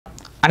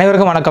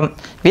அனைவருக்கும் வணக்கம்.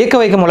 வியக்க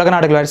வைக்கும் உலக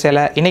நாடுகள் வரிசையில்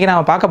இன்றைக்கி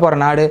நாம் பார்க்க போகிற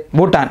நாடு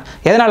பூட்டான்.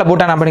 எதனால்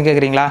பூட்டான் அப்படின்னு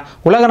கேட்குறீங்களா?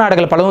 உலக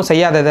நாடுகள் பலவும்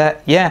செய்யாததை,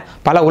 ஏன்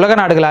பல உலக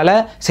நாடுகளால்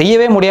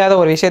செய்யவே முடியாத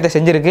ஒரு விஷயத்தை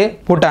செஞ்சுருக்கு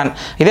பூட்டான்.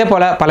 இதே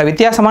போல் பல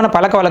வித்தியாசமான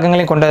பழக்க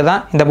வழக்கங்களையும் கொண்டது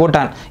தான் இந்த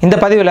பூட்டான். இந்த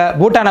பதிவில்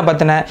பூட்டானை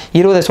பற்றின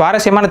 20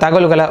 சுவாரஸ்யமான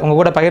தகவல்களை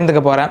உங்கள் கூட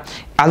பகிர்ந்துக்க போகிறேன்.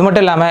 அது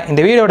மட்டும் இல்லாமல்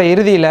இந்த வீடியோட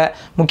இறுதியில்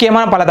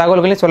முக்கியமான பல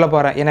தகவல்களையும் சொல்ல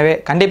போகிறேன். எனவே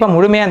கண்டிப்பாக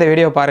முழுமையாக இந்த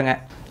வீடியோ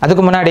பாருங்கள்.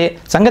 அதுக்கு முன்னாடி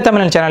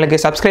சங்கத்தமிழன் சேனலுக்கு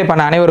சப்ஸ்கிரைப்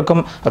பண்ண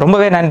அனைவருக்கும்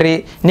ரொம்பவே நன்றி.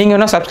 நீங்கள்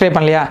இன்னும் சப்ஸ்கிரைப்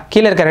பண்ணலையா?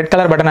 கீழே இருக்க ரெட்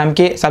கலர் பட்டன்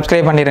அமைக்கி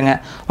சப்ஸ்கிரைப் பண்ணிடுங்க.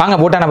 வாங்க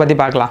பூட்டானை பற்றி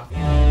பார்க்கலாம்.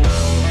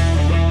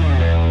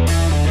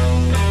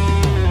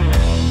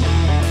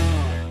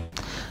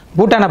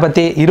 பூட்டானை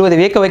பற்றி 20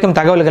 வியக்க வைக்கும்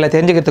தகவல்களை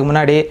தெரிஞ்சுக்கிறதுக்கு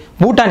முன்னாடி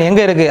பூட்டான்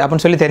எங்கே இருக்குது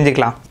அப்படின்னு சொல்லி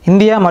தெரிஞ்சுக்கலாம்.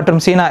 இந்தியா மற்றும்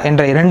சீனா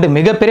என்ற 2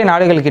 மிகப்பெரிய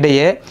நாடுகளுக்கு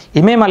இடையே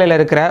இமயமலையில்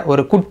இருக்கிற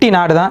ஒரு குட்டி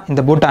நாடு தான்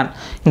இந்த பூட்டான்.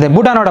 இந்த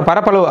பூட்டானோட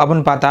பரப்பளவு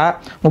அப்படின்னு பார்த்தா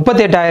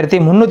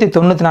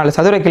 38,394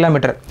 சதுர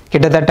கிலோமீட்டர்.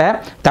 கிட்டத்தட்ட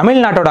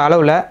தமிழ்நாட்டோட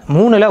அளவில்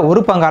 3ல்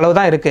 1 பங்கு அளவு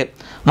தான் இருக்குது.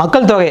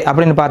 மக்கள் தொகை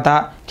அப்படின்னு பார்த்தா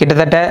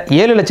கிட்டத்தட்ட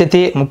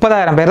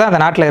 7,30,000 பேர் தான்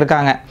அந்த நாட்டில்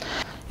இருக்காங்க.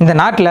 இந்த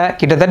நாட்டில்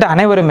கிட்டத்தட்ட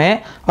அனைவருமே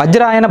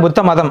வஜ்ராயன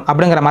புத்த மதம்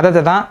அப்படிங்கிற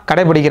மதத்தை தான்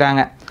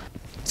கடைபிடிக்கிறாங்க.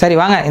 சரி,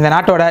 வாங்க இந்த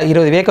நாட்டோட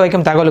 20 வியக்க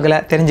வைக்கும் தகவல்களை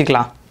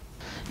தெரிஞ்சுக்கலாம்.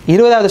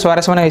 20வது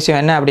சுவாரஸ்யமான விஷயம்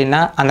என்ன அப்படின்னா,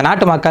 அந்த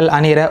நாட்டு மக்கள்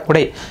அணிகிற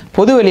உடை.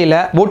 பொது வெளியில்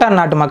பூட்டான்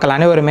நாட்டு மக்கள்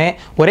அனைவருமே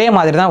ஒரே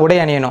மாதிரி தான் உடை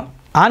அணியணும்.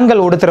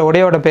 ஆண்கள் உடுத்துகிற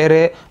உடையோட பேர்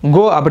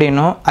கோ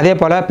அப்படின்னும், அதே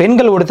போல்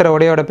பெண்கள் உடுத்துகிற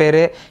உடையோட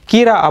பேர்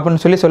கீரா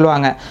அப்படின்னு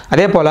சொல்லுவாங்க.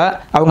 அதே போல்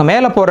அவங்க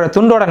மேலே போடுற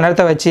துண்டோட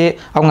நிறத்தை வச்சு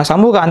அவங்க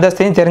சமூக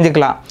அந்தஸ்தையும்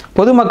தெரிஞ்சுக்கலாம்.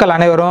 பொதுமக்கள்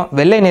அனைவரும்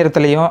வெள்ளை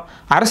நிறத்துலையும்,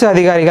 அரசு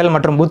அதிகாரிகள்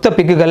மற்றும் புத்த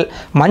பிக்குகள்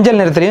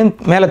மஞ்சள் நிறத்துலையும்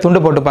மேலே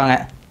துண்டு போட்டுப்பாங்க.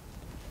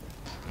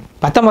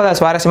 19வது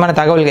சுவாரஸ்யமான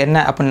தகவல் என்ன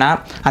அப்படின்னா,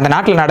 அந்த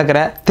நாட்டில் நடக்கிற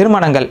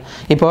திருமணங்கள்.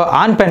 இப்போது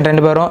ஆண் பெண்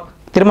 2 பேரும்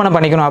திருமணம்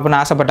பண்ணிக்கணும்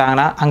அப்படின்னு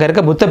ஆசைப்பட்டாங்கன்னா அங்கே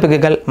இருக்க புத்த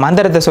பிக்குகள்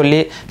மந்திரத்தை சொல்லி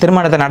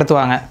திருமணத்தை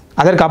நடத்துவாங்க.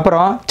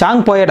 அதற்கப்புறம்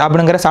சாங் போயட்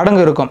அப்படிங்கிற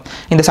சடங்கு இருக்கும்.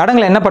 இந்த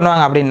சடங்கில் என்ன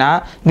பண்ணுவாங்க அப்படின்னா,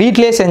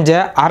 வீட்டிலே செஞ்ச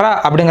அரா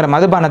அப்படிங்கிற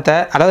மதுபானத்தை,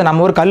 அதாவது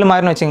நம்ம ஊர் கல்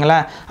மாதிரின்னு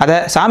வச்சுங்களேன், அதை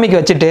சாமிக்கு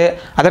வச்சுட்டு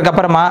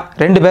அதற்கப்புறமா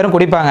 2 பேரும்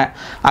குடிப்பாங்க.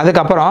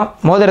 அதுக்கப்புறம்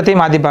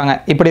மோதிரத்தையும் மாற்றிப்பாங்க.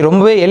 இப்படி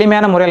ரொம்பவே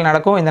எளிமையான முறையில்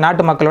நடக்கும் இந்த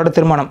நாட்டு மக்களோட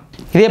திருமணம்.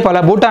 இதே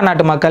போல் பூட்டான்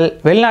நாட்டு மக்கள்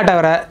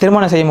வெளிநாட்டவரை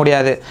திருமணம் செய்ய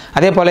முடியாது.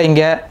 அதே போல்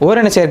இங்கே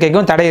ஓரின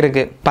சேர்க்கைக்கும் தடை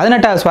இருக்குது.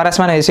 18வது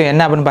சுவாரஸ்யமான விஷயம்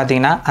என்ன அப்படின்னு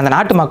பார்த்தீங்கன்னா, அந்த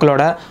நாட்டு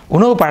மக்களோட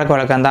உணவு பழக்க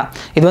வழக்கம் தான்.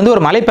 இது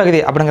ஒரு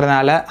மலைப்பகுதி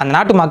அப்படிங்கிறதுனால அந்த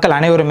நாட்டு மக்கள்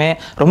அனைவருமே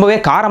ரொம்பவே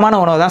காரமான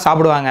உணவு தான்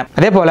சாப்பிடுவாங்க.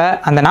 அதே போல்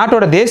அந்த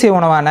நாட்டோட தேசிய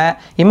உணவான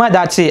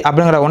இமாதாட்சி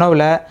அப்படிங்கிற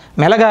உணவில்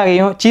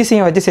மிளகாயையும்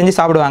சீஸையும் வச்சு செஞ்சு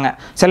சாப்பிடுவாங்க.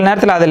 சில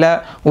நேரத்தில் அதில்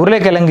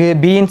உருளைக்கிழங்கு,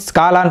 பீன்ஸ்,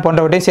 காளான்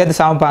போன்றவற்றையும் சேர்த்து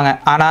சமைப்பாங்க.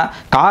 ஆனால்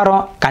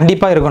காரம்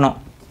கண்டிப்பாக இருக்கணும்.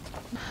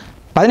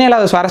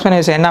 17வது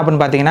சுவாரஸ்யமான விஷயம் என்ன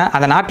அப்படின்னு பார்த்தீங்கன்னா,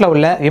 அந்த நாட்டில்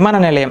உள்ள விமான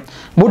நிலையம்.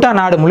 பூட்டான்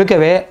நாடு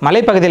முழுக்கவே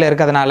மலைப்பகுதியில்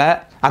இருக்கிறதுனால,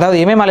 அதாவது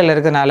இமயமலையில்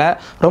இருக்கிறதுனால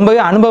ரொம்பவே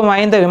அனுபவம்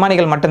வாய்ந்த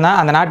விமானிகள் மட்டும்தான்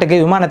அந்த நாட்டுக்கு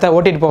விமானத்தை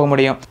ஓட்டிகிட்டு போக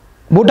முடியும்.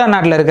 பூட்டான்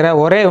நாட்டில் இருக்கிற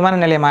ஒரே விமான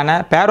நிலையமான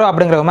பேரோ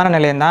அப்படிங்கிற விமான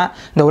நிலையம் தான்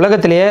இந்த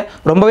உலகத்திலேயே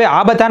ரொம்பவே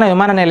ஆபத்தான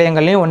விமான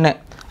நிலையங்கள்லையும் ஒன்று.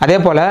 அதே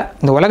போல்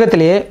இந்த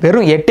உலகத்திலேயே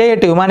வெறும்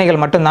 8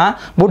 விமானிகள் மட்டும்தான்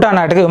பூட்டான்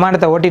நாட்டுக்கு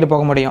விமானத்தை ஓட்டிகிட்டு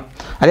போக முடியும்.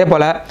 அதே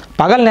போல்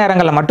பகல்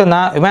நேரங்களில்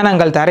மட்டும்தான்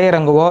விமானங்கள்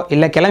தரையிறங்கவோ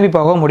இல்லை கிளம்பி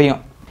போகவோ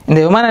முடியும். இந்த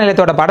விமான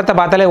நிலையத்தோட படத்தை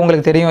பார்த்தாலே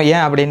உங்களுக்கு தெரியும்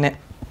ஏன் அப்படின்னு.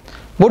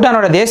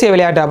 பூட்டானோட தேசிய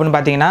விளையாட்டு அப்படின்னு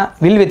பார்த்தீங்கன்னா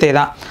வில்வித்தை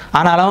தான்.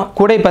 ஆனாலும்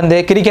கூடைப்பந்து,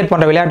 கிரிக்கெட்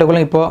போன்ற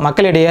விளையாட்டுகளும் இப்போது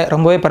மக்களிடையே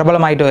ரொம்பவே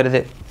பிரபலமாயிட்டு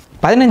வருது.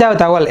 15வது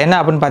தகவல் என்ன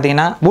அப்படின்னு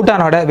பார்த்தீங்கன்னா,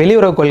 பூட்டானோட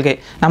வெளியுறவு கொள்கை.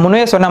 நான்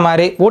முன்னே சொன்ன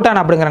மாதிரி பூட்டான்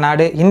அப்படிங்கிற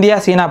நாடு இந்தியா,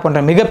 சீனா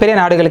போன்ற மிகப்பெரிய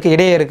நாடுகளுக்கு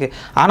இடையே இருக்குது.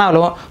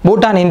 ஆனாலும்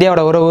பூட்டான்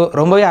இந்தியாவோட உறவு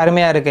ரொம்பவே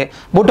அருமையாக இருக்குது.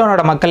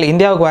 பூட்டானோட மக்கள்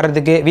இந்தியாவுக்கு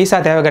வர்றதுக்கு வீசா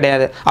தேவை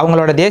கிடையாது.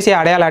 அவங்களோட தேசிய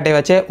அடையாள அட்டை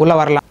வச்சு உள்ளே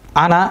வரலாம்.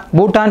 ஆனால்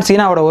பூட்டான்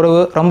சீனாவோட உறவு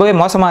ரொம்பவே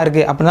மோசமாக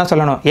இருக்குது அப்படின்னு தான்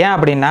சொல்லணும். ஏன்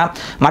அப்படின்னா,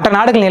 மற்ற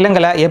நாடுகள்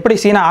நிலங்களை எப்படி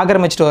சீனா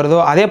ஆக்கிரமிச்சிட்டு வருதோ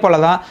அதே போல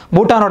தான்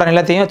பூட்டானோட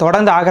நிலத்தையும்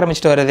தொடர்ந்து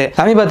ஆக்கிரமிச்சிட்டு வருது.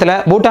 சமீபத்தில்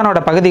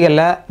பூட்டானோட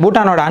பகுதிகளில்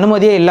பூட்டானோட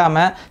அனுமதியே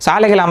இல்லாமல்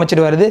சாலைகள்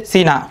அமைச்சிட்டு வருது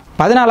சீனா.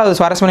 14வது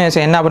சுவாரஸ்யமான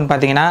விஷயம் என்ன அப்படின்னு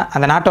பார்த்தீங்கன்னா,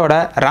 அந்த நாட்டோட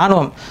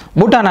இராணுவம்.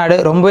 பூட்டான் நாடு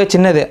ரொம்பவே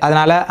சின்னது.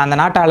 அதனால் அந்த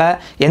நாட்டால்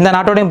எந்த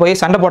நாட்டோடையும் போய்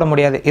சண்டை போட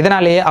முடியாது.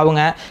 இதனாலேயே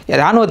அவங்க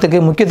இராணுவத்துக்கு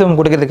முக்கியத்துவம்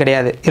கொடுக்கறது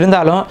கிடையாது.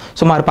 இருந்தாலும்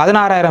சுமார்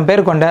 16,000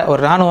 பேர் கொண்ட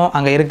ஒரு இராணுவம்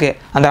அங்கே இருக்குது.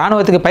 அந்த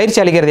இராணுவத்துக்கு பயிற்சி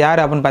அளிக்கிறது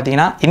யார் அப்படின்னு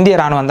பார்த்தீங்கன்னா இந்திய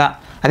இராணுவம் தான்.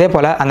 அதே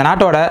போல் அந்த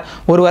நாட்டோட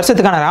ஒரு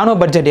வருஷத்துக்கான இராணுவ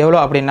பட்ஜெட்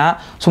எவ்வளோ அப்படின்னா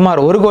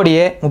சுமார்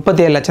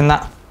 1,37 லட்சம்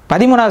தான்.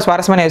 13வது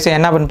சுவாரஸ்யமான விஷயம்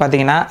என்ன அப்படின்னு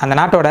பார்த்தீங்கன்னா, அந்த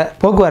நாட்டோட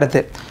போக்குவரத்து.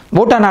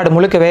 பூட்டான் நாடு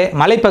முழுக்கவே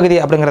மலைப்பகுதி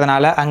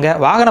அப்படிங்கிறதுனால அங்கே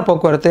வாகன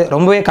போக்குவரத்து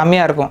ரொம்பவே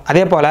கம்மியாக இருக்கும்.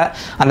 அதே போல்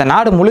அந்த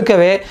நாடு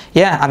முழுக்கவே,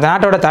 ஏன் அந்த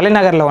நாட்டோட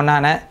தலைநகரில்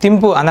ஒன்றான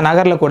திம்பு அந்த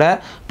நகரில் கூட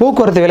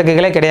போக்குவரத்து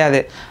விளக்குகளே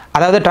கிடையாது.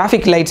 அதாவது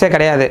டிராஃபிக் லைட்ஸே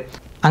கிடையாது.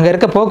 அங்கே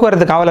இருக்க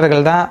போக்குவரத்து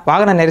காவலர்கள் தான்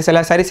வாகன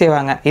நெரிசலை சரி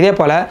செய்வாங்க. இதே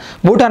போல்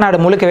பூட்டான் நாடு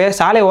முழுக்கவே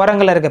சாலை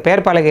ஓரங்களில் இருக்க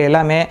பெயர் பலகை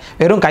எல்லாமே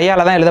வெறும்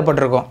கையால் தான்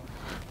எழுதப்பட்டிருக்கும்.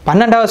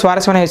 12வது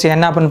சுவாரஸ்யமான விஷயம்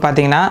என்ன அப்படின்னு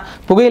பார்த்தீங்கன்னா,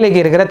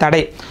 புகையிலைக்கு இருக்கிற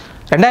தடை.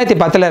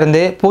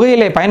 2010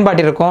 புகையிலை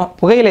பயன்பாட்டிற்கும்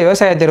புகையிலை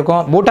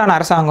விவசாயத்திற்கும் பூட்டான்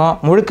அரசாங்கம்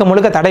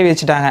முழுக்க தடை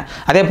விதிச்சிட்டாங்க.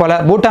 அதே போல்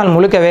பூட்டான்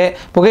முழுக்கவே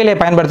புகையிலை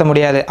பயன்படுத்த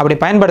முடியாது. அப்படி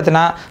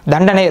பயன்படுத்தினா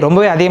தண்டனை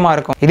ரொம்பவே அதிகமாக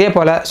இருக்கும். இதே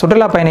போல்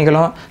சுற்றுலா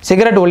பயணிகளும்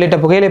சிகரெட் உள்ளிட்ட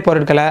புகையிலை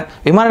பொருட்களை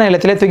விமான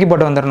நிலையத்திலே தூக்கி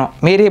போட்டு வந்துடணும்.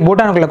 மீறி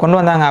பூட்டானுக்குள்ளே கொண்டு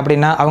வந்தாங்க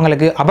அப்படின்னா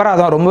அவங்களுக்கு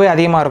அபராதம் ரொம்பவே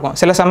அதிகமாக இருக்கும்.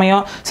 சில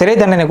சமயம் சிறை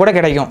தண்டனை கூட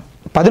கிடைக்கும்.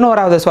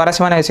 11வது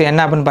சுவாரஸ்யமான விஷயம்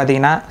என்ன அப்படின்னு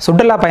பார்த்தீங்கன்னா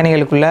சுற்றுலா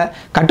பயணிகளுக்குள்ள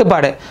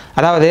கட்டுப்பாடு.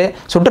 அதாவது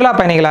சுற்றுலா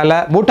பயணிகளால்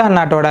பூட்டான்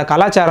நாட்டோட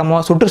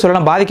கலாச்சாரமும்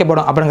சுற்றுச்சூழலும்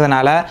பாதிக்கப்படும்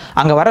அப்படிங்கிறதுனால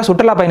அங்கே வர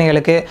சுற்றுலா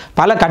பயணிகளுக்கு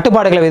பல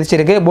கட்டுப்பாடுகளை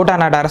விதிச்சிருக்கு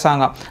பூட்டான் நாட்டு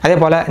அரசாங்கம். அதே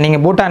போல்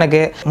நீங்கள்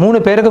பூட்டானுக்கு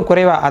 3 பேருக்கு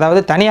குறைவாக,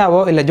 அதாவது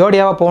தனியாவோ இல்லை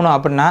ஜோடியாவோ போகணும்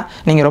அப்படின்னா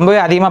நீங்கள் ரொம்பவே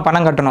அதிகமாக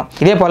பணம் கட்டணும்.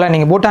 இதே போல்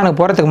நீங்கள் பூட்டானுக்கு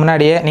போகிறதுக்கு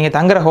முன்னாடியே நீங்கள்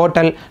தங்குற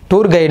ஹோட்டல்,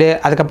 டூர் கைடு,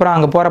 அதுக்கப்புறம்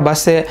அங்கே போகிற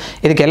பஸ்ஸு,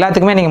 இதுக்கு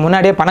எல்லாத்துக்குமே நீங்கள்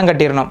முன்னாடியே பணம்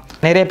கட்டிடணும்.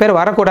 நிறைய பேர்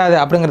வரக்கூடாது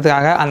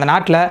அப்படிங்கிறதுக்காக அந்த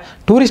நாட்டில்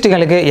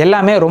டூரிஸ்ட்டுகளுக்கு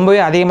எல்லாமே ரொம்பவே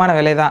அதிகமான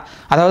விலை தான்.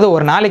 அதாவது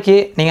ஒரு நாளைக்கு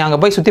நீங்கள் அங்கே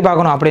போய் சுற்றி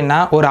பார்க்கணும் அப்படின்னா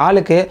ஒரு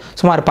ஆளுக்கு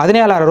சுமார்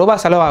 17,000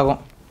 ரூபாய் செலவாகும்.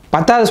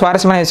 10வது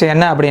சுவாரஸ்யமான விஷயம்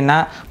என்ன அப்படின்னா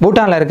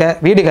பூட்டானில் இருக்க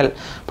வீடுகள்.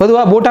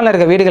 பொதுவாக பூட்டானில்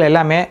இருக்க வீடுகள்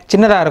எல்லாமே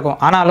சின்னதாக இருக்கும்,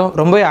 ஆனாலும்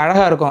ரொம்பவே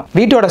அழகாக இருக்கும்.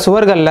 வீட்டோட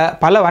சுவர்களில்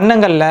பல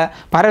வண்ணங்களில்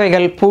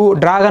பறவைகள், பூ,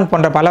 டிராகன்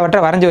போன்ற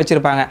பலவற்றை வரைஞ்சி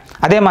வச்சுருப்பாங்க.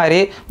 அதே மாதிரி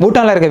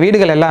பூட்டானில் இருக்க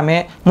வீடுகள் எல்லாமே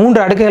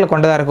 3 அடுக்குகள்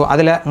கொண்டதாக இருக்கும்.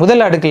 அதில்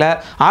முதல் அடுக்கில்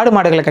ஆடு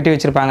மாடுகளை கட்டி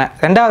வச்சுருப்பாங்க.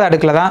 2வது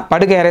அடுக்கில் தான்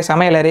படுக்கை அறை,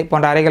 சமையலறை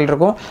போன்ற அறைகள்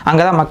இருக்கும்.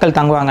 அங்கே தான் மக்கள்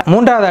தங்குவாங்க.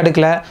 3வது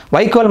அடுக்கில்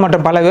வைக்கோல்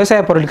மற்றும் பல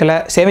விவசாய பொருட்களை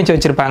சேமித்து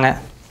வச்சுருப்பாங்க.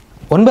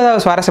 9வது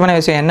சுவாரஸ்யமான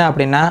விஷயம் என்ன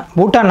அப்படின்னா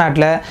பூட்டான்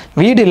நாட்டில்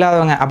வீடு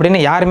இல்லாதவங்க அப்படின்னு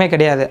யாருமே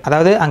கிடையாது.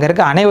 அதாவது அங்கே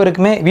இருக்க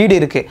அனைவருக்குமே வீடு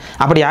இருக்குது.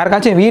 அப்படி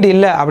யாருக்காச்சும் வீடு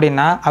இல்லை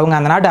அப்படின்னா அவங்க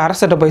அந்த நாட்டு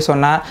அரசிட்ட போய்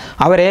சொன்னால்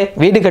அவரே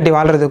வீடு கட்டி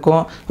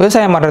வாழ்கிறதுக்கும்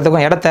விவசாயம்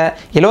பண்ணுறதுக்கும் இடத்த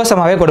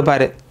இலவசமாகவே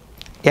கொடுப்பாரு.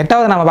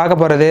 8வது நம்ம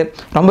பார்க்க போகிறது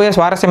ரொம்பவே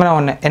சுவாரஸ்யமான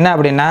ஒன்று என்ன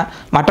அப்படின்னா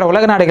மற்ற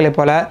உலக நாடுகளைப்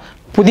போல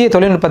புதிய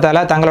தொழில்நுட்பத்தால்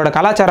தங்களோட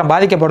கலாச்சாரம்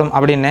பாதிக்கப்படும்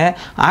அப்படின்னு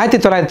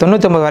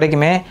 1999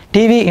 வரைக்குமே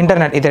டிவி,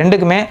 இன்டர்நெட் இது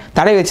ரெண்டுக்குமே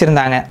தடை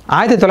வச்சுருந்தாங்க.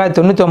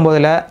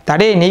 1999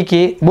 தடையை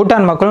நீக்கி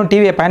பூட்டான் மக்களும்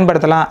டிவியை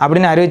பயன்படுத்தலாம்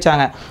அப்படின்னு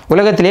அறிவித்தாங்க.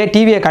 உலகத்திலேயே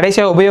டிவியை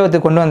கடைசியாக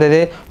உபயோகத்துக்கு கொண்டு வந்தது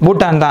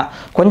பூட்டான் தான்.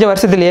 கொஞ்சம்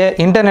வருஷத்துலேயே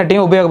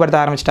இன்டர்நெட்டையும் உபயோகப்படுத்த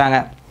ஆரம்பிச்சிட்டாங்க.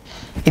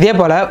 இதே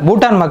போல்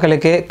பூட்டான்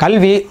மக்களுக்கு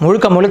கல்வி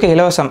முழுக்க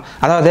இலவசம்.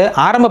 அதாவது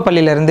ஆரம்ப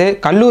பள்ளியிலேருந்து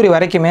கல்லூரி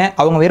வரைக்குமே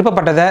அவங்க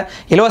விருப்பப்பட்டதை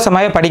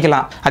இலவசமாகவே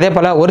படிக்கலாம். அதே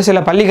போல் ஒரு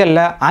சில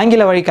பள்ளிகளில்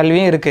ஆங்கில வழி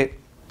கல்வியும் இருக்குது.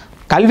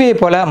 கல்வியை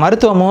போல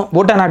மருத்துவமும்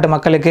பூட்டான் நாட்டு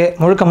மக்களுக்கு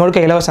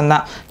முழுக்க இலவசம்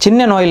தான்.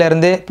 சின்ன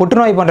நோயிலிருந்து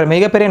புற்றுநோய் போன்ற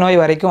மிகப்பெரிய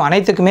நோய் வரைக்கும்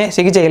அனைத்துக்குமே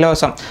சிகிச்சை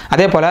இலவசம்.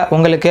 அதே போல்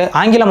உங்களுக்கு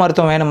ஆங்கில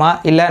மருத்துவம் வேணுமா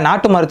இல்லை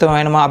நாட்டு மருத்துவம்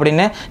வேணுமா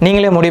அப்படின்னு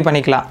நீங்களே முடிவு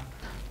பண்ணிக்கலாம்.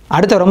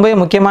 அடுத்த ரொம்பவே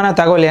முக்கியமான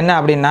தகவல் என்ன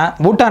அப்படின்னா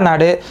பூட்டான்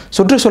நாடு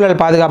சுற்றுச்சூழல்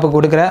பாதுகாப்புக்கு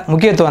கொடுக்குற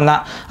முக்கியத்துவம்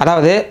தான்.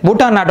 அதாவது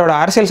பூட்டான் நாட்டோட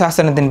அரசியல்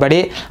சாசனத்தின்படி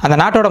அந்த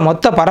நாட்டோட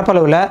மொத்த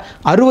பரப்பளவில்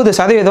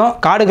 60%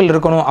 காடுகள்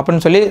இருக்கணும்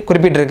அப்படின்னு சொல்லி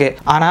குறிப்பிட்டிருக்கு.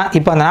 ஆனால்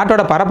இப்போ அந்த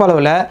நாட்டோட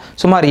பரப்பளவில்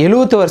சுமார்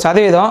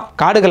 71%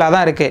 காடுகளாக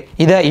தான் இருக்குது.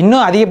 இதை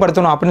இன்னும்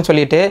அதிகப்படுத்தணும் அப்படின்னு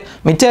சொல்லிட்டு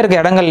மிச்சம்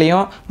இருக்க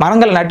இடங்கள்லையும்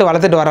மரங்கள் நட்டு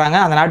வளர்த்துட்டு வர்றாங்க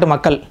அந்த நாட்டு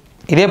மக்கள்.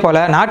 இதே போல்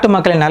நாட்டு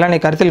மக்களின் நலனை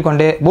கருத்தில்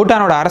கொண்டு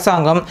பூட்டானோட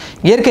அரசாங்கம்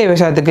இயற்கை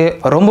விவசாயத்துக்கு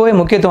ரொம்பவே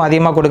முக்கியத்துவம்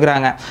அதிகமாக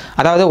கொடுக்குறாங்க.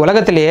 அதாவது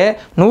உலகத்திலேயே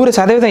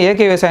 100%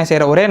 இயற்கை விவசாயம்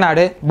செய்கிற ஒரே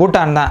நாடு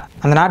பூட்டான் தான்.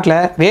 அந்த நாட்டில்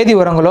வேதி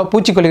உரங்களோ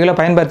பூச்சிக்கொல்லிகளோ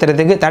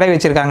பயன்படுத்துறதுக்கு தடை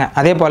வச்சிருக்காங்க.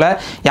 அதே போல்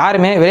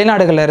யாருமே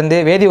வெளிநாடுகளில் இருந்து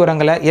வேதி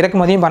உரங்களை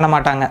இறக்குமதியும் பண்ண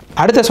மாட்டாங்க.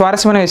 அடுத்த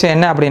சுவாரஸ்யமான விஷயம்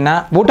என்ன அப்படின்னா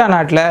பூட்டான்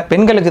நாட்டில்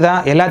பெண்களுக்கு தான்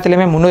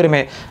எல்லாத்துலேயுமே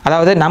முன்னுரிமை.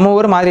 அதாவது நம்ம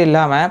ஊர் மாதிரி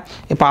இல்லாமல்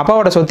இப்போ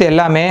அப்பாவோட சொத்து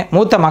எல்லாமே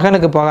மூத்த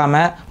மகனுக்கு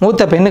போகாமல்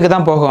மூத்த பெண்ணுக்கு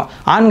தான் போகும்.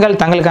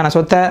 ஆண்கள் தங்களுக்கான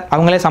சொத்தை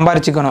அவங்களே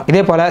சம்பாதிச்சுக்கணும்.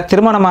 இதே போல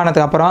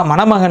திருமணமானதுக்கு அப்புறம்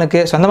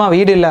மணமகனுக்கு சொந்தமாக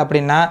வீடு இல்லை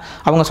அப்படின்னா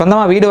அவங்க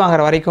சொந்தமாக வீடு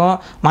வாங்குற வரைக்கும்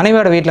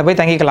மனைவியோட வீட்டில் போய்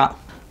தங்கிக்கலாம்.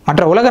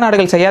 மற்ற உலக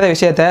நாடுகள் செய்யாத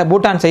விஷயத்தை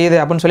பூட்டான் செய்யுது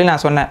அப்படின்னு சொல்லி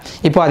நான் சொன்னேன்.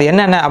 இப்போ அது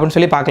என்னென்ன அப்படின்னு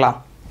சொல்லி பார்க்கலாம்.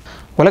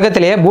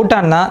 உலகத்திலேயே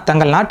பூட்டான் தான்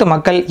தங்கள் நாட்டு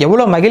மக்கள்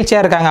எவ்வளோ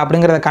மகிழ்ச்சியாக இருக்காங்க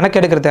அப்படிங்கிறத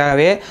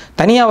கணக்கெடுக்கிறதுக்காகவே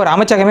தனியாக ஒரு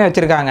அமைச்சகமே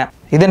வச்சுருக்காங்க.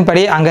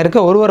 இதன்படி அங்கே இருக்க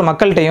ஒரு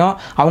மக்கள்கிட்டையும்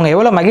அவங்க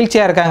எவ்வளோ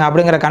மகிழ்ச்சியாக இருக்காங்க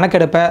அப்படிங்கிற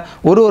கணக்கெடுப்பை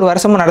ஒரு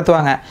வருஷமும்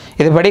நடத்துவாங்க.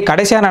 இதுபடி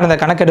கடைசியாக நடந்த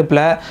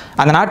கணக்கெடுப்பில்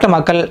அந்த நாட்டு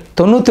மக்கள்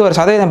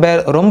 91%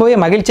 பேர் ரொம்பவே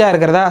மகிழ்ச்சியாக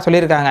இருக்கிறதா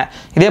சொல்லியிருக்காங்க.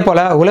 இதே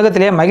போல்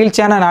உலகத்திலேயே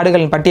மகிழ்ச்சியான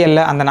நாடுகளின்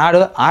பட்டியலில் அந்த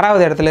நாடு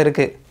 6வது இடத்துல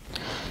இருக்குது.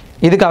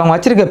 இதுக்கு அவங்க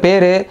வச்சிருக்க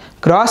பேர்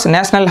கிராஸ்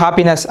நேஷனல்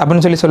ஹாப்பினஸ்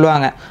அப்படின்னு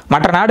சொல்லுவாங்க.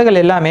 மற்ற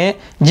நாடுகள் எல்லாமே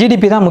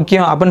ஜிடிபி தான்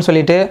முக்கியம் அப்படின்னு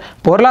சொல்லிட்டு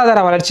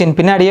பொருளாதார வளர்ச்சியின்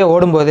பின்னாடியே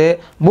ஓடும்போது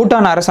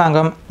பூட்டான்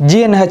அரசாங்கம்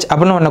GNH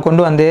அப்படின்னு ஒன்று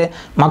கொண்டு வந்து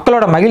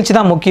மக்களோட மகிழ்ச்சி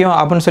தான் முக்கியம்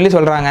அப்படின்னு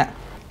சொல்கிறாங்க.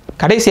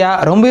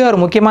 கடைசியாக ரொம்பவே ஒரு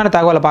முக்கியமான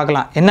தகவலை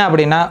பார்க்கலாம். என்ன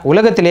அப்படின்னா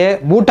உலகத்திலே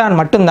பூட்டான்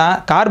மட்டும்தான்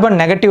கார்பன்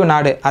நெகட்டிவ்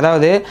நாடு.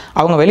 அதாவது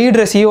அவங்க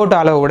வெளியிடுற CO2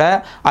 அளவு விட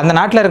அந்த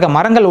நாட்டில் இருக்க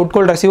மரங்கள்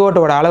உட்கொள்கிற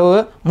CO2 அளவு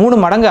 3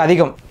 மடங்கு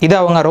அதிகம். இதை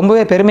அவங்க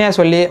ரொம்பவே பெருமையாக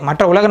சொல்லி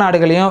மற்ற உலக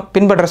நாடுகளையும்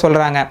பின்பற்ற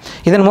சொல்கிறாங்க.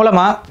 இதன்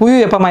மூலமாக புவி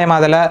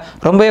வெப்பமயமாதலை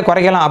ரொம்பவே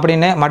குறைக்கலாம்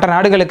அப்படின்னு மற்ற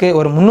நாடுகளுக்கு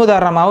ஒரு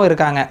முன்னுதாரணமாகவும்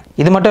இருக்காங்க.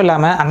 இது மட்டும்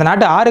இல்லாமல் அந்த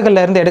நாட்டு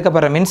ஆறுகளில் இருந்து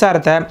எடுக்கப்படுற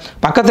மின்சாரத்தை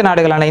பக்கத்து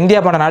நாடுகளான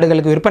இந்தியா போன்ற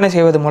நாடுகளுக்கு விற்பனை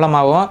செய்வது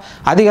மூலமாகவும்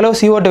அதிக அளவு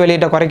CO2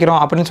 வெளியீட்டை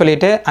குறைக்கிறோம் அப்படின்னு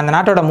சொல்லிட்டு அந்த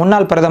நாட்டோட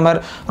முன்னாள் பிரதமர்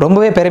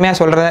ரொம்பவே பெருமையா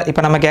சொல்றத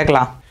இப்ப நம்ம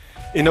கேட்கலாம்.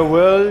 In a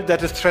world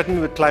that is threatened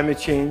with climate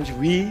change,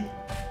 we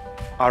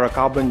are a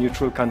carbon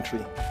neutral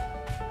country.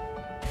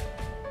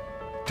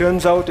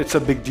 Turns out it's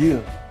a big deal.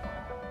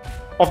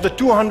 Of the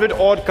 200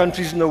 odd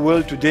countries in the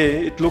world today,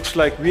 it looks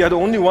like we are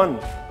the only one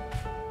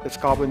that's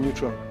carbon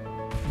neutral.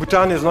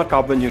 Bhutan is not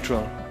carbon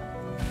neutral.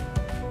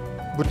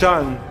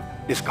 Bhutan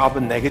is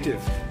carbon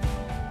negative.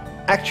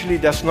 Actually,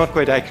 that's not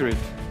quite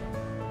accurate.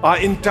 Our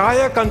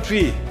entire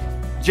country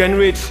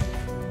generates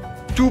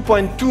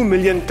 2.2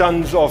 million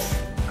tons of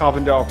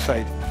carbon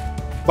dioxide.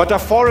 But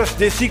our forests,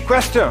 they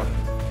sequester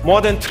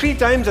more than 3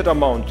 times that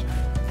amount.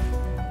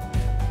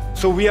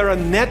 So we are a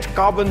net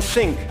carbon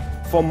sink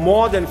for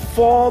more than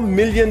 4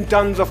 million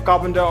tons of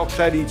carbon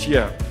dioxide each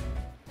year.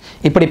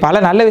 இப்படி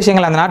பல நல்ல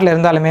விஷயங்கள் அந்த நாட்டில்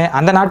இருந்தாலுமே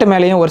அந்த நாட்டு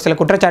மேலேயும் ஒரு சில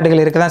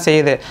குற்றச்சாட்டுகள் இருக்க தான்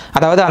செய்யுது.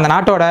 அதாவது அந்த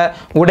நாட்டோட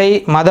உடை,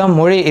 மதம்,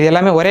 மொழி இது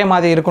எல்லாமே ஒரே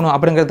மாதிரி இருக்கணும்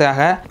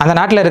அப்படிங்கிறதுக்காக அந்த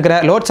நாட்டில்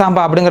இருக்கிற லோட்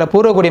சாம்பா அப்படிங்கிற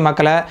பூர்வக்குடி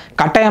மக்களை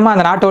கட்டாயமாக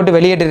அந்த நாட்டை விட்டு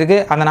வெளியேற்றிருக்கு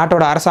அந்த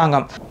நாட்டோட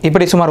அரசாங்கம்.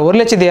 இப்படி சுமார்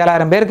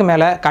 1,07,000 பேருக்கு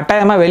மேலே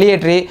கட்டாயமாக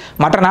வெளியேற்றி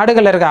மற்ற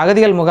நாடுகளில் இருக்க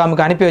அகதிகள்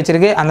முகாமுக்கு அனுப்பி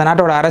வச்சிருக்கு அந்த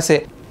நாட்டோட அரசு.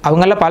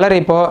 அவங்கள பலர்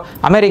இப்போது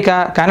அமெரிக்கா,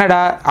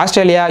 கனடா,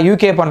 ஆஸ்திரேலியா,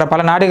 யூகே போன்ற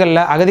பல நாடுகளில்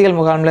அகதிகள்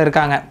முகாமில்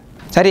இருக்காங்க.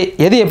 சரி,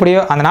 எது எப்படியோ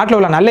அந்த நாட்டில்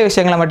உள்ள நல்ல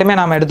விஷயங்களை மட்டுமே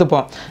நாம்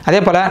எடுத்துப்போம். அதே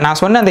போல் நான்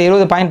சொன்ன அந்த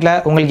 20 பாயிண்டில்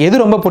உங்களுக்கு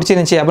எது ரொம்ப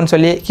பிடிச்சிருந்துச்சி அப்படின்னு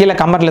சொல்லி கீழே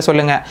கமெண்ட்டில்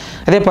சொல்லுங்கள்.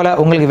 அதே போல்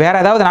உங்களுக்கு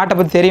வேறு ஏதாவது நாட்டை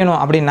பற்றி தெரியணும்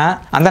அப்படின்னா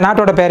அந்த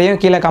நாட்டோட பேரையும்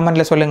கீழே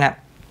கமெண்ட்டில் சொல்லுங்கள்.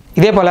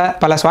 இதே போல்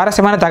பல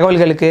சுவாரஸ்யமான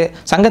தகவல்களுக்கு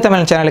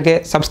சங்கத்தமிழ் சேனலுக்கு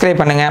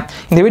சப்ஸ்கிரைப் பண்ணுங்கள்.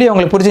 இந்த வீடியோ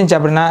உங்களுக்கு பிடிச்சிருந்துச்சி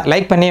அப்படின்னா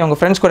லைக் பண்ணி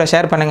உங்கள் ஃப்ரெண்ட்ஸ் கூட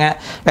ஷேர் பண்ணுங்கள்.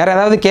 வேறு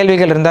ஏதாவது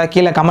கேள்விகள் இருந்தால்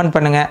கீழே கமெண்ட்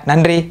பண்ணுங்கள்.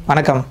 நன்றி,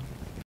 வணக்கம்.